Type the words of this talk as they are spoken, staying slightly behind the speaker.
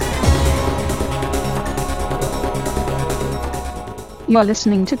You're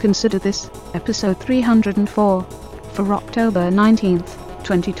listening to Consider This, episode 304, for October 19th,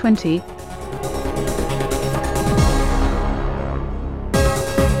 2020.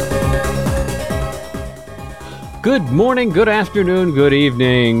 Good morning, good afternoon, good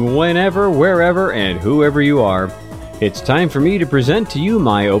evening, whenever, wherever, and whoever you are. It's time for me to present to you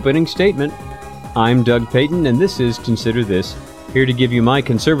my opening statement. I'm Doug Payton, and this is Consider This, here to give you my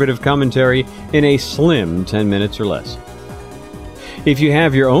conservative commentary in a slim 10 minutes or less. If you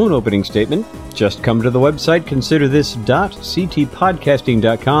have your own opening statement, just come to the website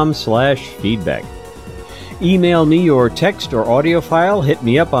considerthis.ctpodcasting.com/feedback. Email me your text or audio file, hit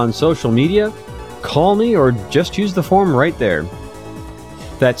me up on social media, call me, or just use the form right there.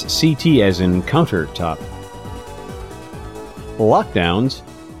 That's CT as in countertop. Lockdowns,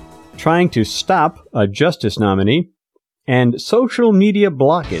 trying to stop a justice nominee, and social media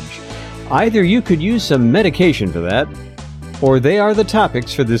blockage. Either you could use some medication for that, or they are the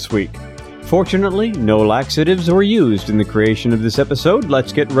topics for this week. Fortunately, no laxatives were used in the creation of this episode.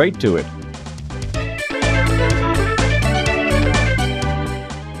 Let's get right to it.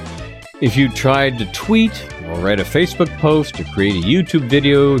 If you tried to tweet or write a Facebook post or create a YouTube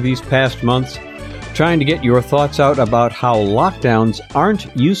video these past months, trying to get your thoughts out about how lockdowns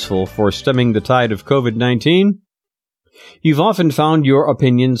aren't useful for stemming the tide of COVID-19, you've often found your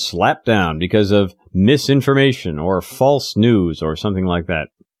opinion slapped down because of misinformation or false news or something like that.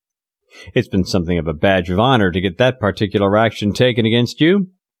 It's been something of a badge of honor to get that particular action taken against you.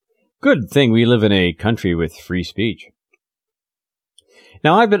 Good thing we live in a country with free speech.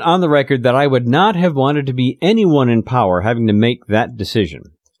 Now, I've been on the record that I would not have wanted to be anyone in power having to make that decision,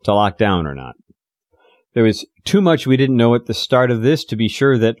 to lock down or not. There was too much we didn't know at the start of this to be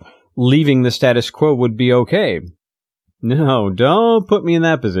sure that leaving the status quo would be okay. No, don't put me in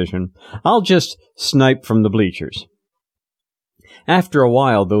that position. I'll just snipe from the bleachers. After a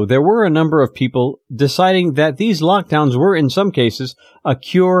while, though, there were a number of people deciding that these lockdowns were, in some cases, a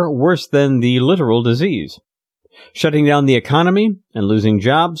cure worse than the literal disease. Shutting down the economy and losing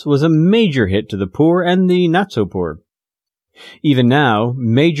jobs was a major hit to the poor and the not-so-poor. Even now,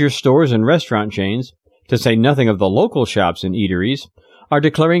 major stores and restaurant chains, to say nothing of the local shops and eateries, are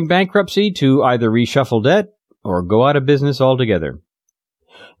declaring bankruptcy to either reshuffle debt or go out of business altogether.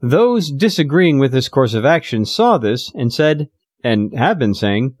 Those disagreeing with this course of action saw this and said, and have been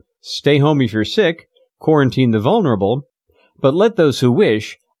saying, stay home if you're sick, quarantine the vulnerable, but let those who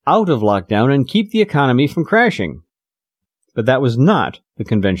wish out of lockdown and keep the economy from crashing. But that was not the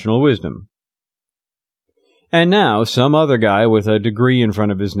conventional wisdom. And now some other guy with a degree in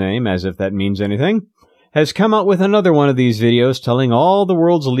front of his name, as if that means anything, has come out with another one of these videos telling all the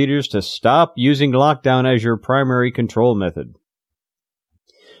world's leaders to stop using lockdown as your primary control method.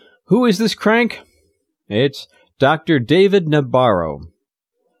 Who is this crank? It's Dr. David Nabarro,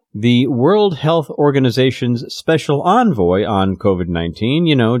 the World Health Organization's special envoy on COVID-19.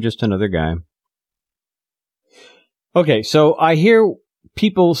 You know, just another guy. Okay, so I hear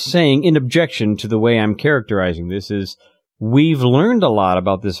people saying in objection to the way I'm characterizing this is, we've learned a lot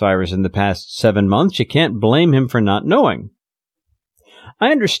about this virus in the past 7 months. You can't blame him for not knowing.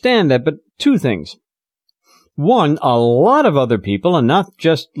 I understand that, but two things. One, a lot of other people, and not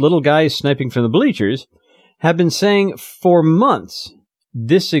just little guys sniping from the bleachers, have been saying for months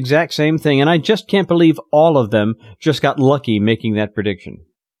this exact same thing, and I just can't believe all of them just got lucky making that prediction.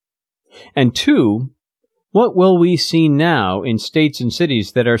 And two, what will we see now in states and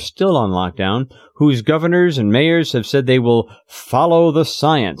cities that are still on lockdown, whose governors and mayors have said they will follow the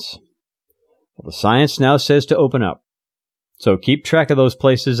science? Well, the science now says to open up. So keep track of those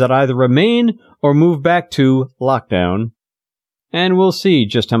places that either remain or move back to lockdown, and we'll see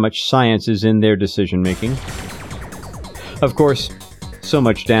just how much science is in their decision-making. Of course, so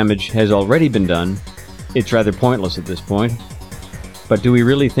much damage has already been done, it's rather pointless at this point. But do we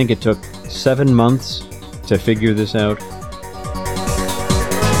really think it took 7 months to figure this out?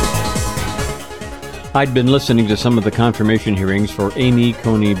 I'd been listening to some of the confirmation hearings for Amy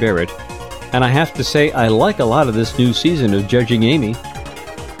Coney Barrett, and I have to say I like a lot of this new season of Judging Amy.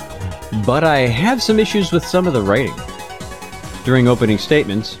 But I have some issues with some of the writing. During opening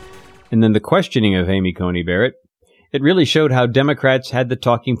statements, and then the questioning of Amy Coney Barrett, it really showed how Democrats had the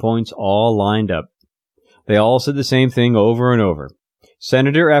talking points all lined up. They all said the same thing over and over.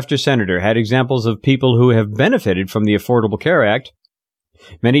 Senator after senator had examples of people who have benefited from the Affordable Care Act,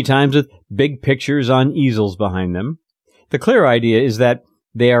 many times with big pictures on easels behind them. The clear idea is that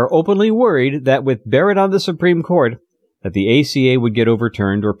they are openly worried that with Barrett on the Supreme Court, that the ACA would get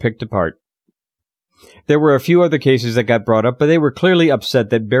overturned or picked apart. There were a few other cases that got brought up, but they were clearly upset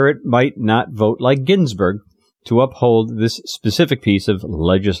that Barrett might not vote like Ginsburg, to uphold this specific piece of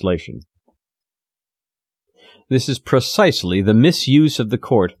legislation. This is precisely the misuse of the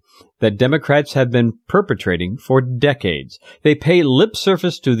court that Democrats have been perpetrating for decades. They pay lip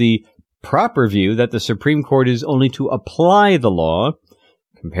service to the proper view that the Supreme Court is only to apply the law,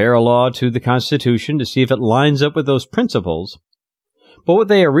 compare a law to the Constitution to see if it lines up with those principles. But what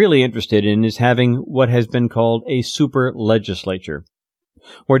they are really interested in is having what has been called a super legislature,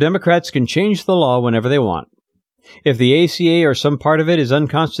 where Democrats can change the law whenever they want. If the ACA or some part of it is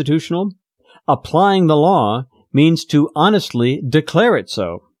unconstitutional, applying the law means to honestly declare it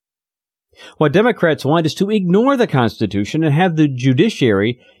so. What Democrats want is to ignore the Constitution and have the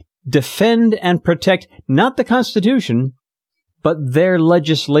judiciary defend and protect not the Constitution, but their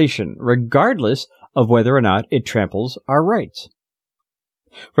legislation, regardless of whether or not it tramples our rights.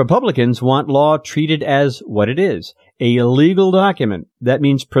 Republicans want law treated as what it is, a legal document that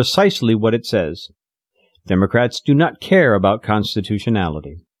means precisely what it says. Democrats do not care about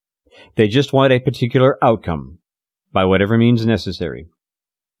constitutionality. They just want a particular outcome, by whatever means necessary.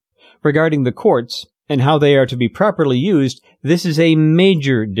 Regarding the courts and how they are to be properly used, this is a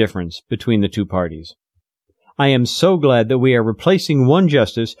major difference between the two parties. I am so glad that we are replacing one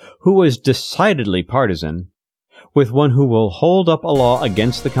justice who was decidedly partisan with one who will hold up a law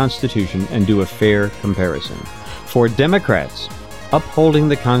against the Constitution and do a fair comparison. For Democrats, upholding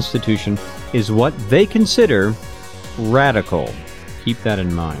the Constitution is what they consider radical. Keep that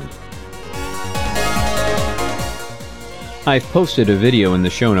in mind. I've posted a video in the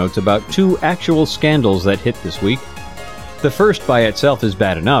show notes about 2 actual scandals that hit this week. The first by itself is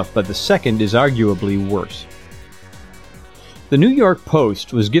bad enough, but the second is arguably worse. The New York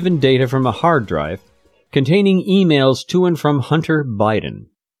Post was given data from a hard drive containing emails to and from Hunter Biden,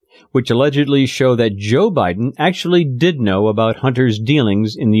 which allegedly show that Joe Biden actually did know about Hunter's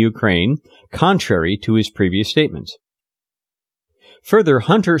dealings in the Ukraine, contrary to his previous statements. Further,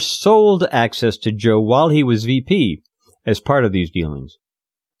 Hunter sold access to Joe while he was VP as part of these dealings.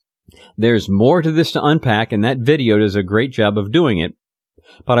 There's more to this to unpack, and that video does a great job of doing it,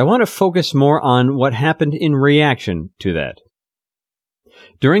 but I want to focus more on what happened in reaction to that.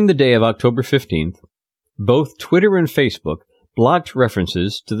 During the day of October 15th, both Twitter and Facebook blocked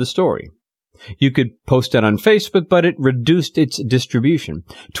references to the story. You could post it on Facebook, but it reduced its distribution.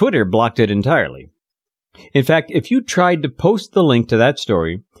 Twitter blocked it entirely. In fact, if you tried to post the link to that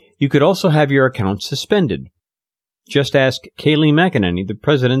story, you could also have your account suspended. Just ask Kayleigh McEnany, the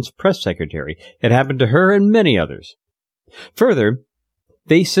president's press secretary. It happened to her and many others. Further,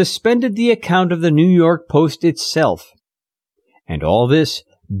 they suspended the account of the New York Post itself. And all this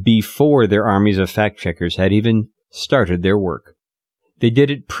before their armies of fact-checkers had even started their work. They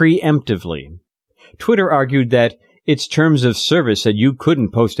did it preemptively. Twitter argued that its terms of service said you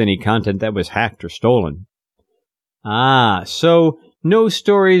couldn't post any content that was hacked or stolen. So no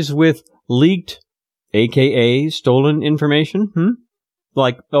stories with leaked, aka stolen information?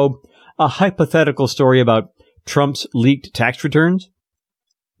 Like, a hypothetical story about Trump's leaked tax returns?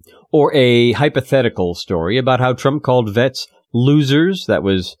 Or a hypothetical story about how Trump called vets losers that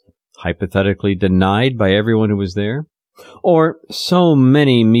was hypothetically denied by everyone who was there? Or so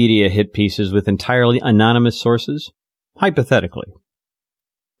many media hit pieces with entirely anonymous sources? Hypothetically.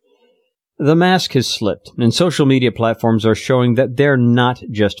 The mask has slipped, and social media platforms are showing that they're not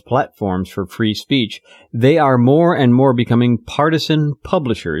just platforms for free speech. They are more and more becoming partisan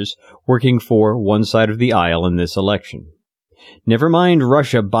publishers working for one side of the aisle in this election. Never mind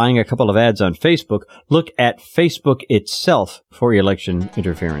Russia buying a couple of ads on Facebook, look at Facebook itself for election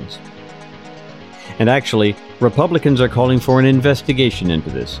interference. And actually, Republicans are calling for an investigation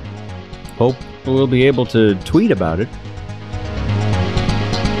into this. Hope we'll be able to tweet about it.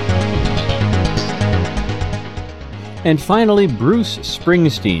 And finally, Bruce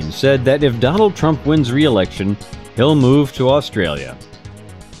Springsteen said that if Donald Trump wins re-election, he'll move to Australia.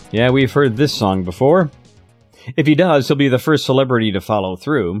 Yeah, we've heard this song before. If he does, he'll be the first celebrity to follow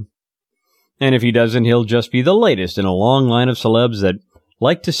through. And if he doesn't, he'll just be the latest in a long line of celebs that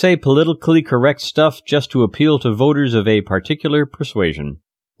like to say politically correct stuff just to appeal to voters of a particular persuasion.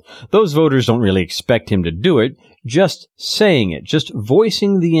 Those voters don't really expect him to do it. Just saying it, just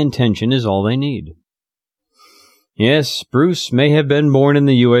voicing the intention is all they need. Yes, Bruce may have been born in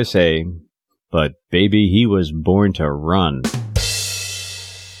the USA, but baby, he was born to run.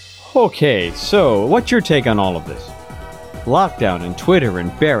 Okay, so what's your take on all of this? Lockdown and Twitter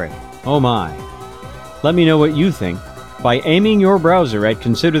and Barrett. Oh my. Let me know what you think by aiming your browser at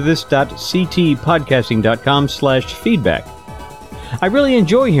considerthis.ctpodcasting.com/feedback. I really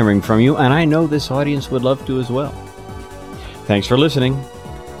enjoy hearing from you, and I know this audience would love to as well. Thanks for listening.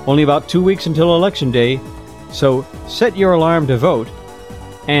 Only about 2 weeks until Election Day. So set your alarm to vote,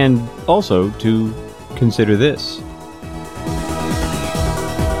 and also to consider this.